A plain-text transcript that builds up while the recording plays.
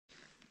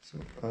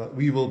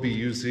We will be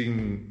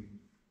using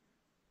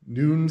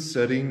Noon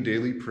Setting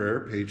Daily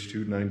Prayer, page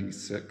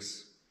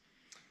 296.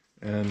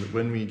 And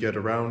when we get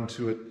around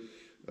to it,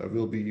 and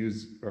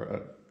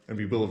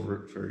we will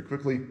very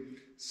quickly,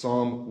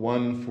 Psalm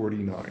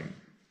 149.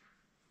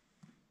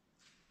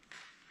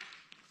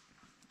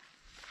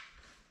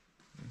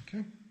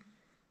 Okay.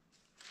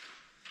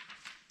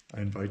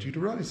 I invite you to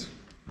rise.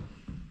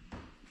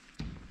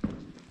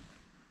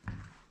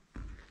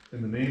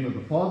 In the name of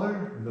the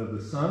Father, and of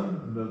the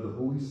Son, and of the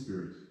Holy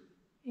Spirit.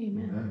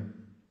 Amen. Amen.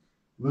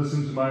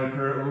 Listen to my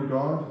prayer, O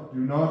God.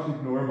 Do not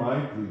ignore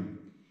my plea.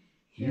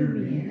 Hear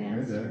me and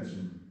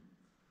answer.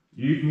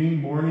 Evening,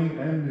 morning,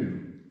 and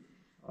noon.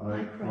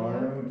 I cry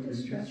out in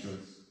distress,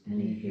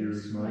 and he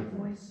hears my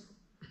voice.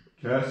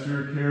 Cast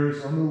your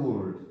cares on the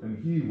Lord,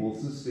 and he will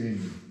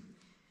sustain you.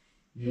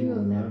 He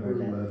will never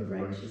let the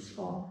righteous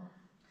fall.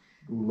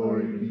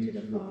 Glory be to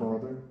the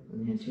Father,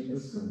 and to the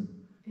Son,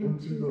 and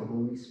to the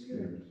Holy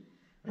Spirit,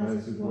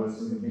 as it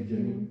was in the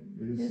beginning,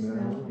 is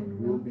now, and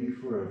will be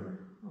forever.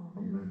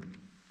 Amen.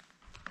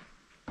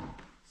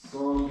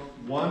 Psalm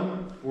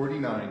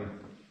 149.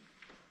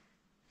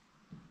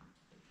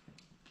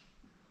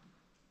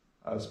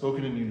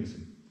 Spoken in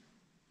unison.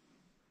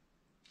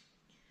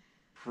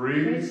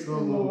 Praise the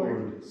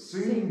Lord.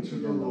 Sing to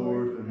the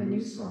Lord a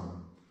new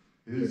song.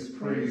 His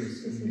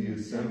praise in the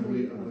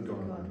assembly of the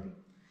godly.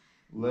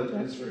 Let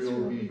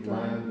Israel be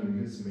glad in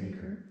his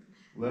Maker.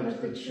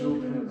 Let the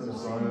children of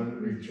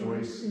Zion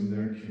rejoice in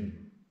their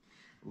King.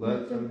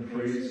 Let them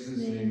praise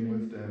his name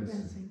with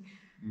dancing,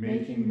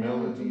 making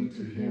melody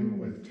to him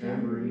with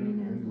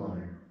tambourine and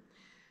lyre.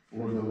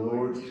 For the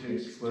Lord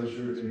takes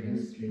pleasure in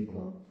his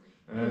people,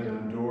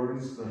 and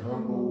adorns the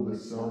humble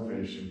with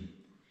salvation.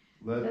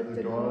 Let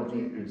the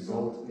godly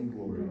exult in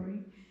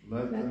glory.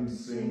 Let them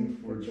sing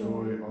for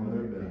joy on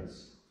their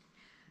beds.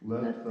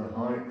 Let the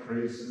high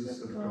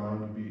praises of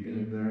God be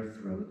in their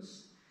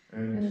throats,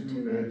 and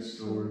two-edged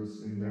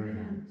swords in their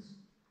hands,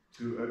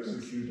 to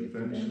execute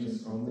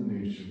vengeance on the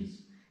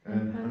nations,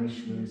 and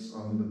punishments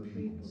on the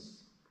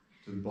peoples,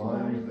 to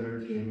bind their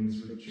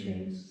kings with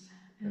chains,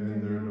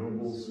 and their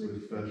nobles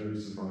with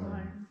fetters of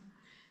iron,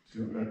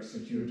 to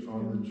execute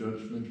on the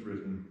judgment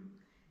written.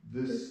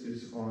 This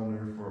is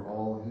honor for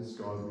all his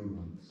godly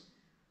ones.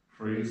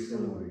 Praise the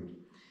Lord.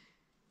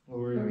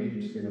 Glory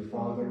be to the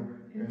Father,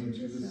 and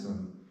to the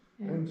Son,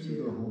 and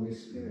to the Holy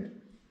Spirit,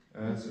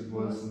 as it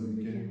was in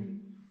the beginning,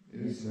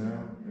 is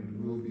now,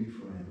 and will be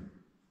forever.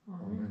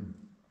 Amen.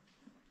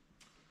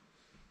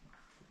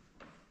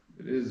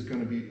 It is going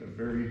to be a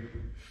very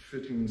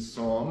fitting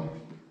psalm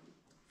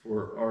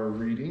for our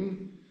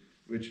reading,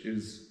 which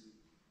is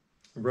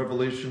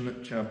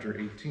Revelation chapter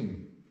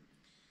 18.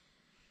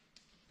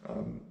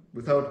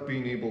 Without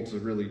being able to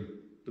really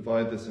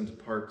divide this into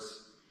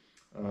parts,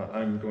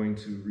 I'm going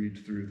to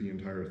read through the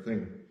entire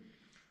thing.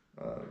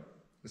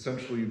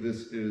 Essentially,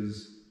 this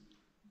is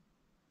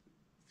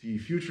the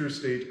future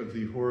state of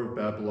the whore of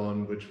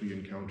Babylon, which we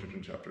encountered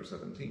in chapter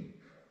 17.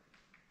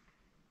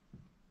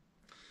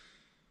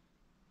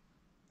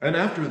 And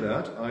after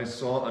that, I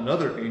saw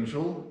another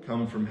angel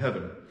come from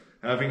heaven,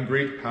 having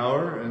great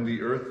power, and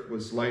the earth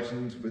was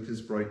lightened with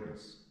his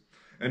brightness.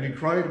 And he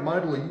cried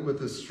mightily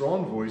with a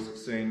strong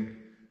voice, saying,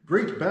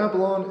 Great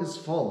Babylon is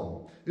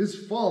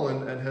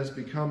fallen, and has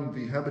become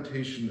the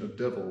habitation of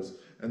devils,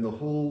 and the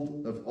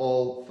hold of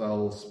all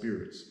foul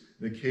spirits,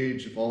 and a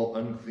cage of all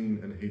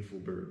unclean and hateful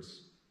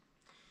birds.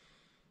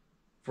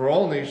 For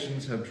all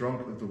nations have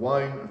drunk of the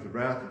wine of the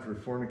wrath of her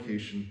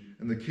fornication,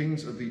 and the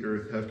kings of the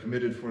earth have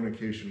committed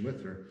fornication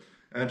with her,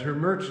 and her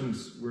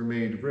merchants were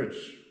made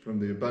rich from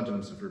the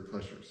abundance of her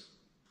pleasures.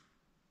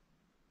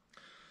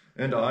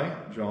 And I,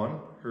 John,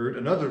 heard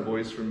another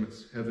voice from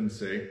heaven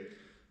say,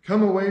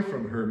 Come away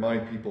from her, my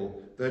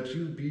people, that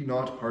you be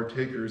not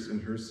partakers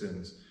in her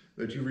sins,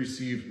 that you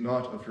receive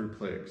not of her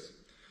plagues.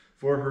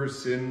 For her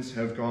sins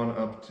have gone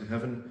up to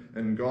heaven,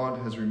 and God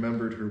has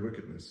remembered her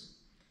wickedness.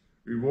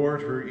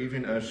 Reward her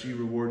even as she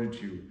rewarded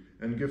you,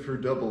 and give her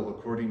double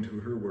according to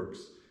her works,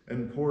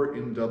 and pour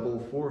in double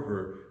for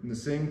her in the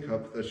same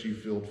cup that she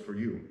filled for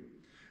you.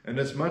 And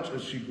as much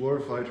as she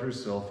glorified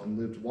herself and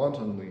lived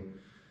wantonly,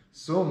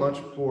 so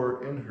much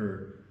pour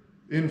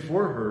in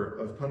for her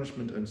of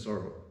punishment and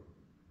sorrow.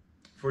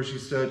 For she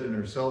said in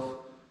herself,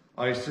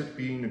 I sit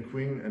being a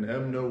queen, and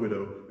am no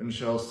widow, and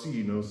shall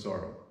see no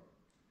sorrow.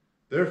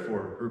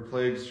 Therefore her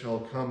plagues shall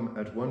come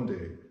at one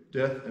day,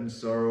 death and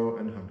sorrow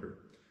and hunger,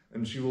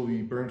 and she will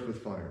be burnt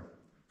with fire.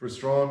 For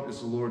strong is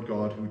the Lord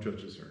God who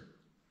judges her.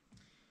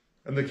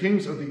 And the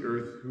kings of the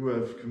earth who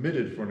have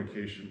committed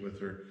fornication with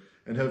her,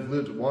 and have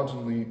lived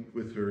wantonly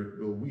with her,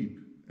 will weep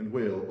and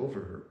wail over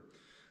her,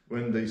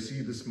 when they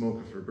see the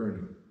smoke of her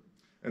burning.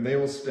 And they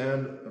will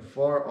stand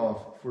afar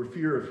off for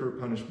fear of her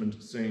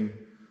punishment, saying,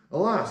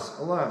 Alas,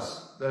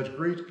 alas, that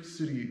great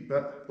city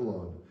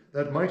Babylon,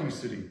 that mighty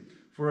city,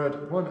 for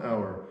at 1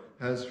 hour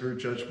has her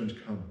judgment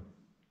come.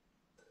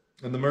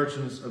 And the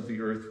merchants of the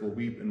earth will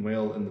weep and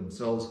wail in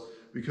themselves,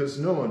 because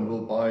no one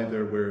will buy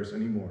their wares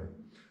any more,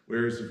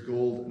 wares of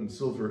gold and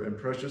silver and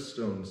precious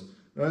stones,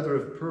 neither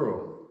of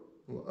pearl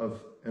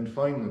and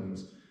fine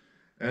linens,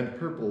 and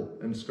purple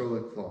and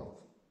scarlet cloth,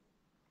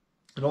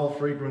 and all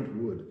fragrant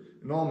wood,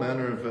 and all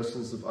manner of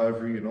vessels of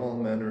ivory, and all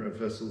manner of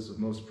vessels of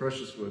most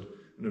precious wood,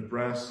 and of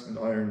brass and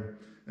iron,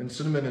 and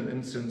cinnamon and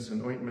incense,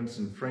 and ointments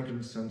and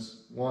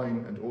frankincense,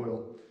 wine and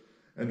oil,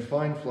 and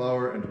fine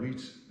flour and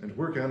wheat, and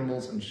work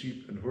animals and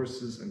sheep and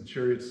horses and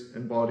chariots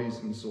and bodies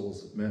and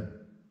souls of men.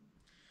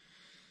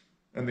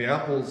 And the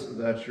apples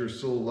that your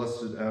soul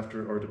lusted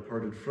after are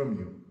departed from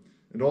you,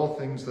 and all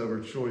things that were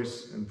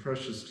choice and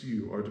precious to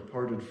you are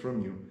departed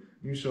from you,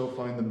 and you shall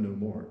find them no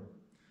more.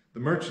 The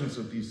merchants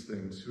of these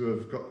things who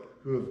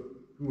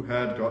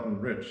had gotten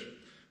rich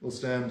will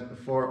stand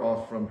afar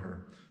off from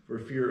her, for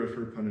fear of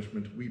her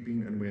punishment,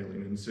 weeping and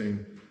wailing, and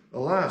saying,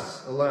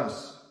 Alas,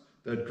 alas,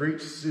 that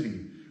great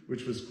city,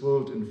 which was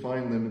clothed in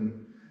fine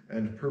linen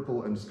and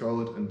purple and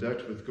scarlet, and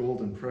decked with gold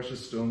and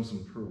precious stones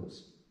and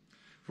pearls.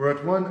 For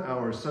at 1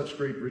 hour such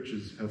great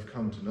riches have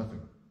come to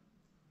nothing.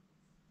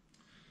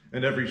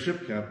 And every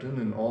ship captain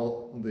and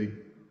all they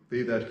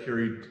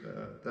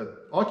that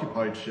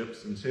occupied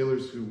ships and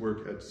sailors who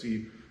work at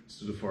sea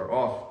stood afar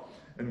off,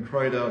 and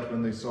cried out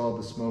when they saw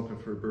the smoke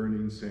of her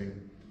burning,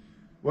 saying,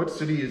 What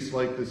city is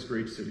like this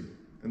great city?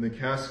 And they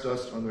cast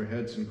dust on their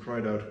heads and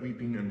cried out,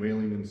 weeping and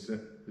wailing, and said,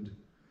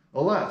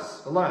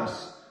 Alas,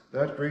 alas,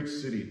 that great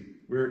city,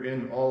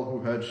 wherein all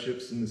who had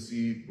ships in the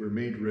sea were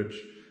made rich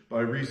by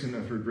reason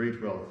of her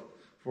great wealth,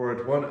 for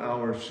at 1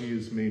 hour she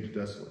is made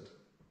desolate.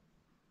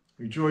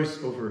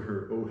 Rejoice over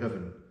her, O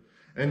heaven,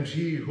 and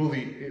ye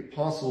holy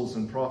apostles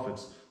and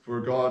prophets, for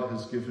God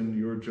has given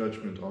your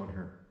judgment on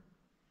her.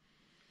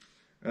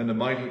 And a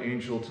mighty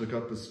angel took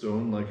up the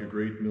stone like a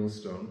great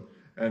millstone,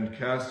 and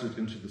cast it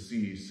into the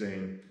sea,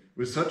 saying,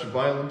 With such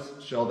violence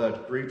shall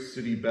that great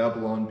city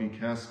Babylon be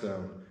cast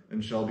down,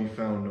 and shall be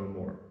found no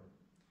more.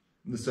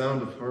 And the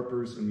sound of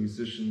harpers and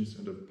musicians,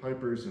 and of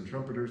pipers and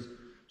trumpeters,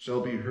 shall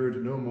be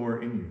heard no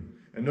more in you,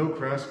 and no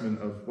craftsman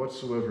of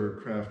whatsoever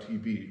craft he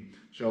be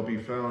shall be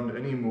found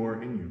any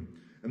more in you.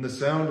 And the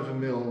sound of a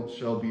mill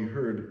shall be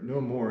heard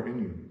no more in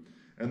you,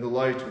 and the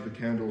light of the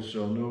candle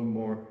shall no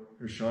more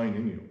shine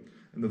in you,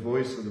 and the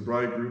voice of the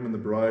bridegroom and the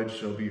bride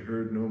shall be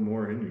heard no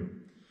more in you.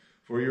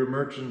 For your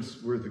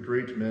merchants were the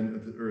great men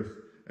of the earth,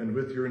 and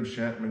with your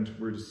enchantment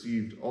were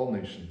deceived all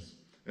nations.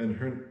 And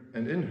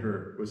in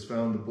her was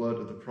found the blood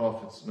of the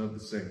prophets and of the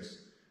saints,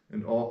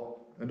 and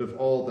of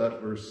all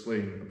that were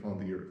slain upon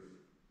the earth.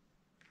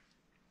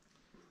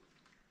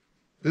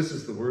 This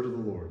is the word of the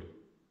Lord.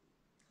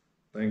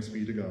 Thanks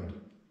be to God.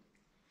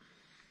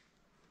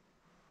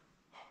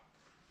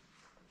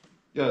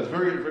 Yeah, it's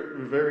very,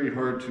 very, very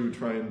hard to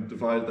try and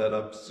divide that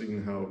up,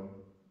 seeing how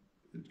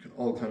it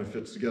all kind of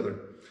fits together.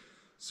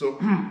 So,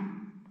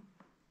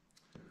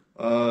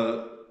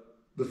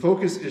 the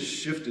focus is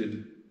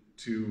shifted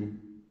to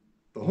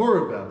the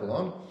whore of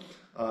Babylon.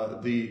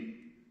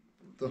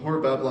 The whore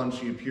of Babylon,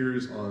 she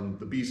appears on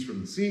the beast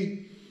from the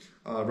sea,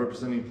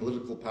 representing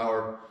political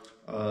power.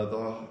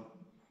 The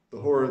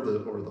whore,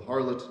 or the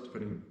harlot,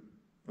 depending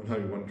on how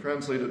you want to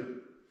translate it,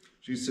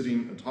 she's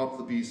sitting atop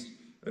the beast,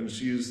 and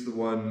she is the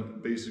one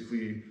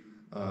basically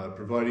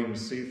providing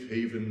safe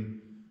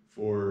haven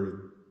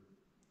for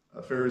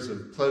affairs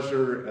of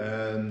pleasure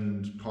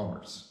and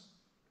commerce.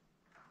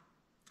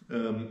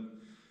 And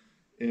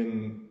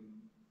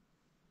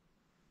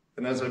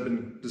as I've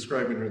been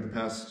describing her the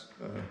past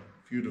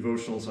few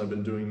devotionals I've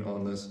been doing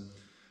on this,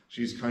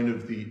 she's kind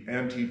of the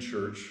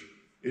anti-church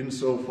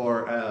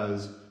insofar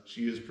as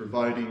she is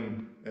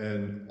providing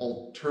an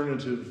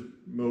alternative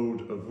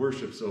mode of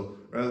worship. So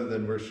rather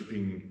than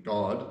worshiping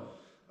God,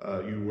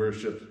 you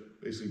worship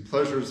basically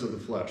pleasures of the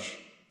flesh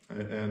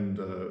and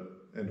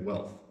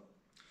wealth.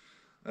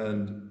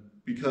 And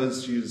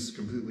because she is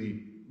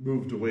completely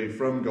moved away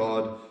from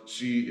God,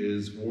 she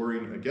is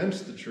warring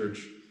against the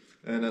church.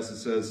 And as it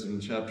says in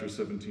chapter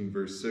 17,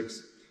 verse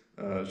 6,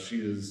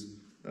 she is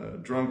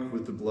drunk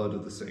with the blood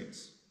of the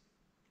saints.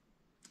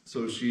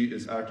 So she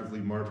is actively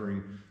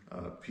martyring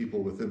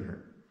people within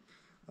her.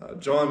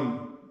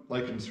 John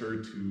likens her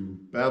to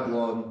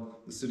Babylon,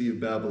 the city of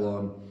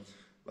Babylon.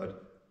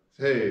 But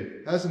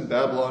hey, hasn't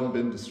Babylon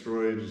been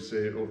destroyed,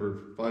 say,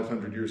 over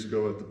 500 years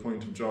ago at the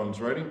point of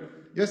John's writing?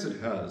 Yes,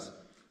 it has.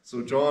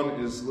 So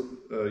John is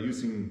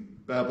using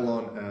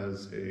Babylon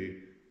as a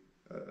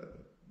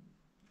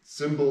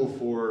symbol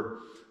for,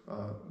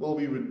 well,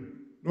 we would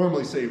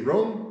normally say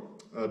Rome,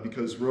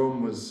 because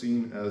Rome was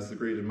seen as the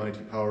great and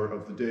mighty power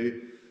of the day,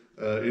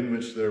 in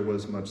which there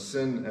was much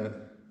sin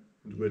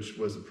and which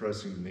was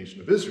oppressing the nation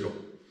of Israel.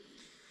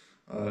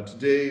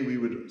 Today, we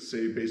would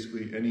say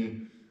basically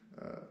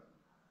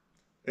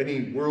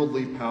any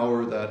worldly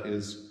power that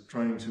is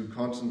trying to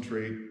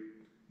concentrate,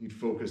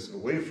 focus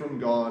away from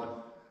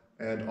God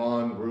and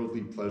on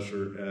worldly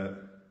pleasure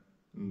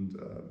and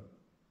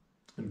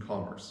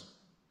commerce.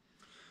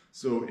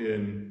 So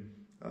in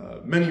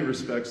many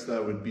respects,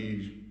 that would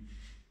be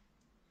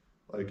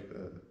like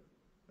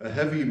a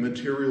heavy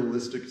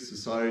materialistic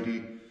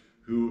society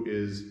who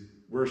is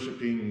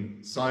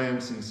worshiping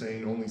science and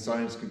saying only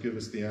science could give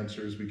us the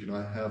answers. We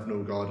cannot have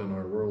no God in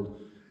our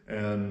world.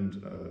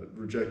 and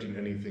rejecting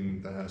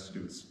anything that has to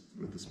do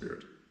with the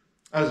Spirit,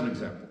 as an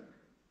example.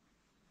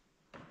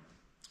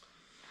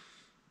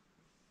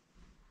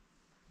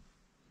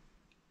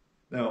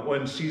 Now,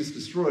 when she's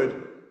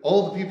destroyed,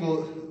 all the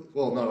people,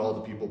 well, not all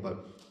the people,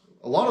 but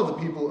a lot of the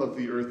people of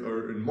the earth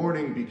are in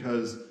mourning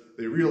because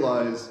they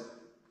realize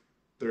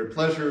their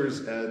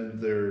pleasures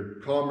and their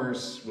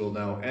commerce will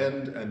now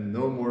end, and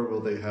no more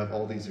will they have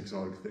all these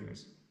exotic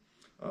things.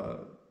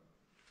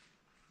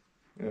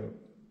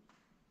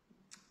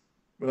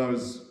 When I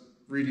was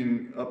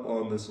reading up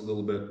on this a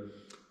little bit,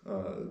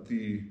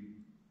 the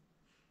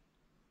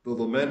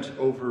lament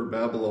over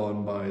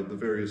Babylon by the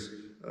various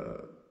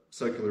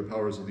secular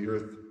powers of the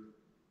earth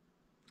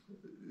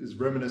is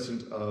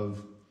reminiscent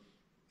of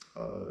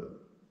a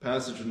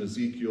passage in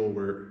Ezekiel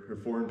where her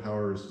foreign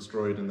power is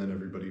destroyed, and then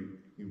everybody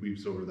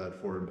weeps over that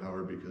foreign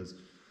power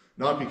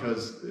not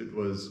because it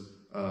was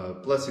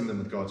blessing them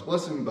with God's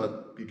blessing,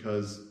 but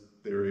because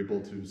they were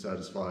able to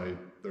satisfy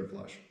their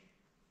flesh.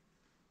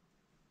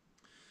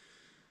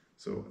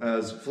 So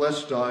as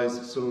flesh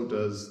dies, so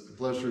does the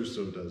pleasure,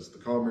 so does the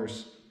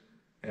commerce,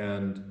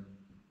 and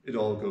it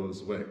all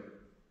goes away.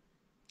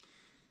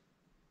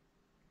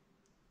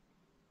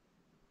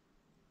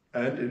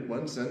 And in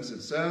one sense,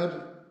 it's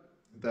sad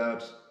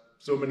that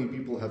so many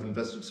people have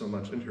invested so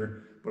much in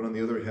her, but on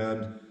the other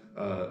hand,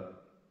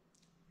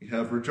 we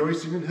have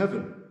rejoicing in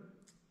heaven.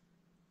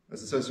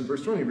 As it says in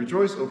verse 20,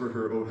 "Rejoice over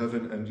her, O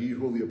heaven, and ye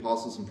holy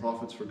apostles and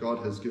prophets, for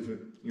God has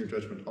given your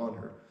judgment on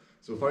her."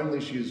 So finally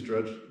she is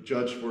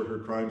judged for her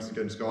crimes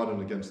against God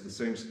and against the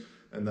saints,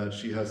 and that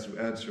she has to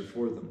answer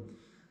for them.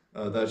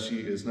 That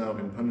she is now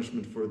in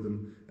punishment for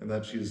them, and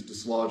that she is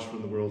dislodged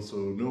from the world,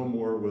 so no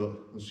more will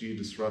she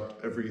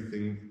disrupt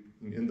everything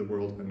in the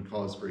world and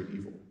cause great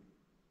evil.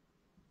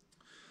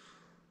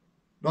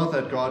 Not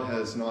that God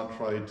has not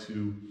tried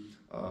to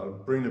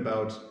bring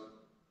about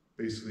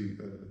basically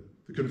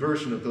the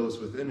conversion of those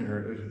within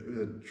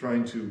her,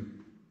 trying to,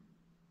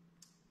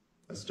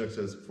 as the text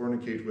says,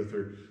 fornicate with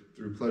her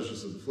through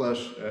pleasures of the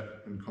flesh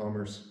and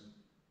commerce.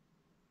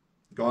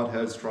 God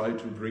has tried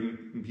to bring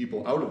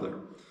people out of there.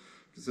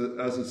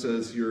 As it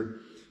says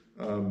here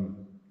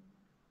in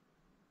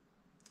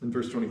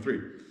verse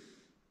 23,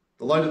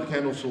 "The light of the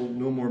candle shall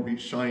no more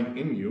shine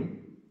in you,"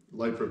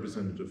 light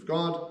representative of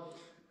God,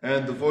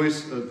 "and the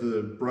voice of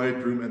the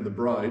bridegroom and the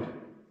bride,"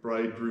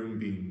 bridegroom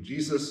being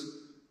Jesus,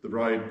 the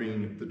bride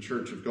being the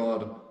church of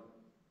God,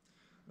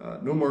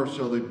 "no more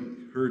shall they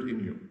be heard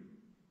in you."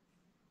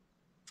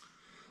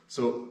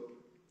 So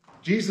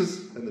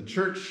Jesus and the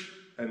church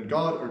and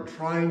God are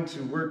trying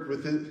to work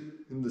with it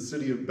in the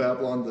city of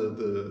Babylon,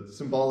 the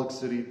symbolic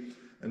city,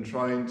 and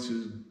trying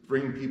to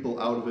bring people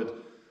out of it,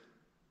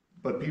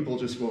 but people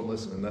just won't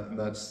listen, and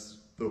that's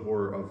the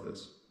horror of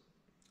this.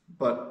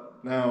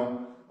 But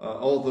now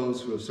all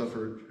those who have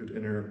suffered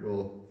in her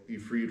will be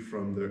freed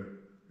from their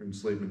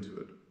enslavement to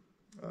it.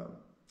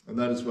 And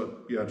that is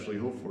what we actually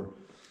hope for,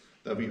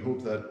 that we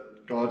hope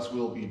that God's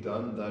will be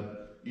done,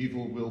 that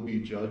evil will be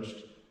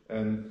judged,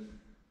 and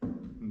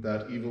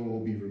that evil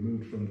will be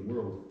removed from the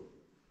world.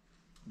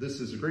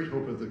 This is a great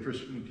hope of the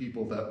Christian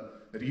people,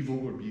 that evil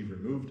will be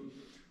removed,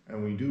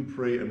 and we do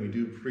pray and we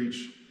do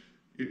preach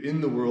in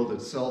the world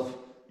itself,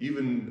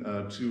 even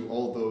to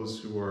all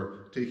those who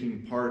are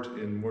taking part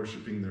in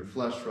worshiping their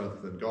flesh rather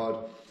than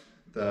God,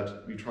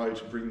 that we try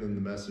to bring them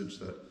the message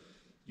that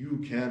you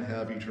can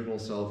have eternal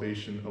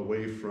salvation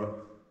away from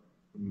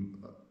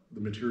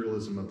the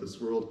materialism of this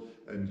world,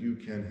 and you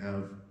can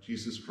have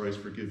Jesus Christ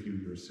forgive you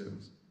your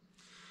sins.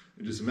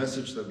 It is a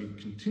message that we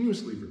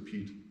continuously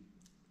repeat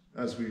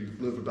as we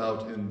live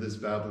about in this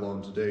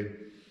Babylon today,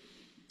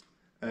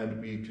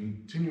 and we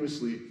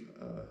continuously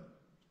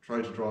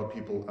try to draw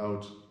people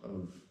out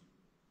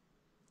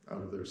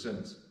of their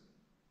sins.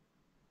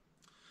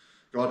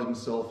 God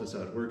himself is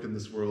at work in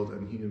this world,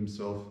 and he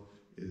himself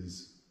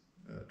is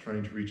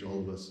trying to reach all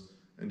of us,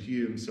 and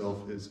he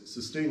himself is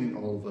sustaining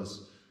all of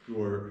us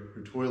who are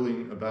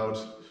toiling about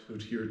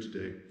out here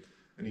today,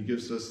 and he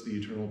gives us the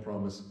eternal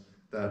promise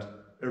that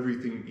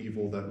everything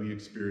evil that we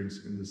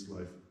experience in this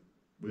life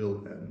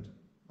will end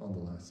on the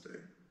last day.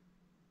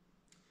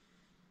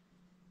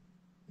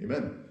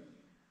 Amen.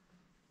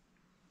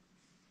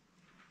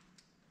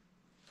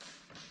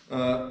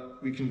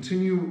 We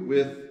continue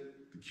with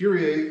the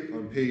Kyrie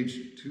on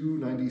page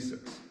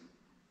 296.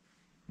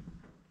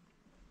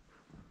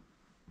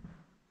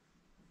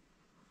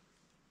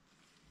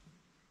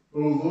 O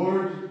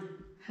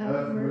Lord,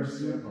 have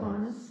mercy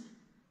upon us.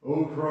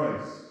 O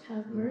Christ,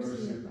 have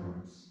mercy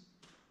upon us.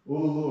 O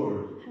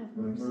Lord, have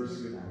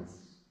mercy upon us.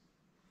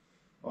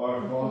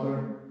 Our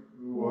Father,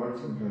 who art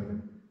in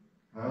heaven,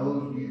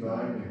 hallowed be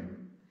thy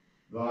name.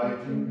 Thy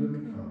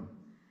kingdom come,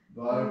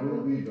 thy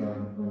will be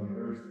done on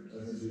earth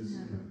as it is in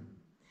heaven.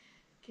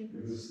 Give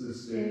us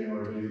this day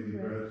our daily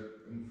bread,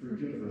 and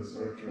forgive us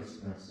our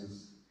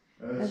trespasses,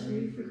 as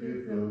we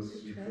forgive those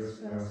who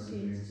trespass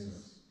against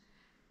us.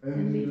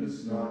 And lead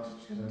us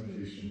not to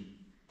temptation,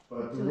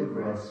 but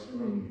deliver us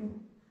from evil.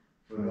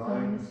 For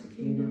thine is the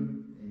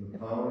kingdom, and the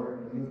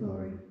power, and the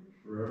glory,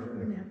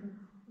 forever and ever.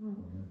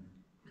 Amen.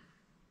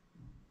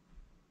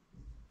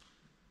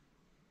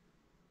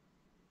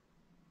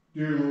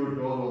 Dear Lord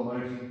God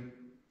Almighty,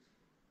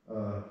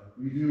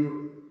 we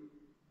do,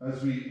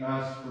 as we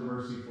ask for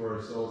mercy for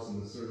ourselves in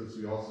the service,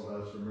 we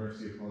also ask for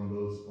mercy upon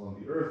those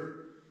upon the earth,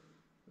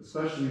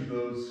 especially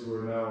those who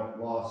are now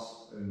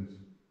lost and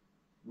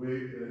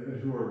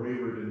who are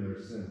wayward in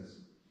their sins.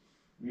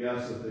 We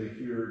ask that they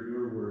hear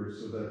your word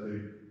so that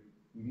they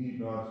need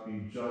not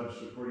be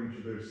judged according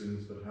to their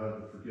sins, but have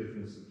the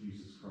forgiveness of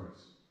Jesus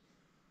Christ.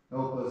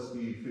 Help us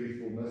be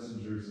faithful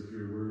messengers of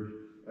your word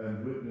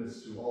and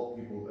witness to all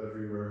people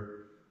everywhere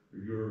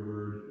your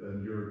word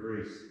and your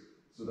grace,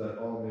 so that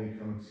all may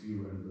come to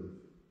you and live.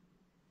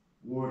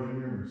 Lord, in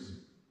your mercy,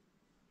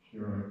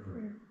 hear our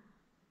prayer.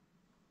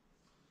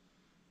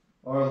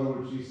 Our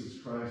Lord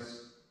Jesus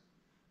Christ,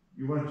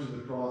 you went to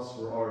the cross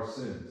for our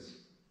sins,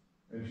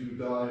 and you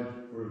died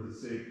for the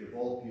sake of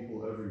all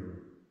people everywhere.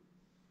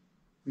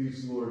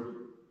 Please, Lord,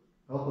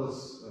 help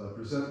us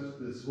present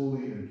this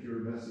holy and pure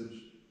message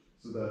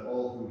so that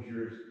all who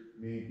hear it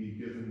may be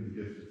given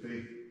the gift of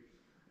faith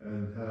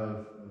and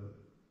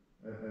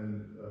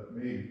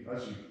may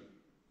actually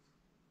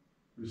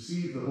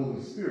receive the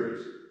Holy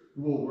Spirit,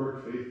 who will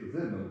work faith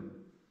within them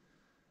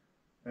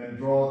and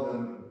draw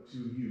them to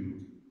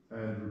you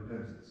and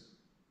repentance.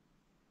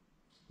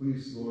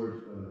 Please,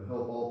 Lord,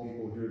 help all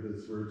people hear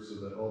this word so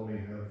that all may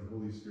have the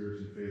Holy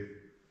Spirit in faith,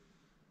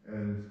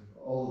 and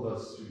all of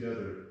us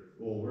together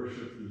will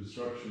worship the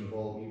destruction of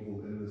all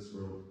evil in this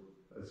world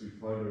as we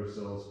find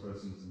ourselves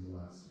present in the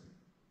last day.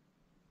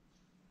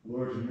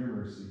 Lord, in your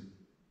mercy,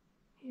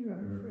 Hear our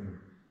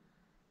prayer.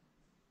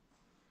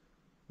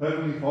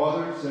 Heavenly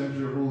Father, send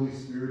your Holy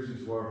Spirit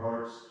into our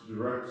hearts to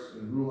direct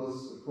and rule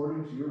us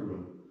according to your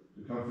will,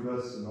 to comfort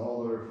us in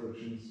all our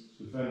afflictions,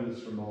 to defend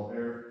us from all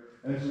error,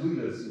 and to lead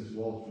us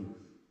into all truth.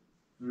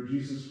 Through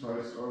Jesus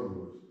Christ our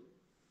Lord.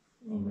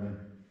 Amen.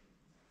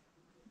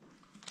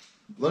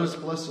 Let us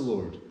bless the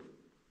Lord.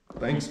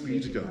 Thanks be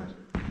to God.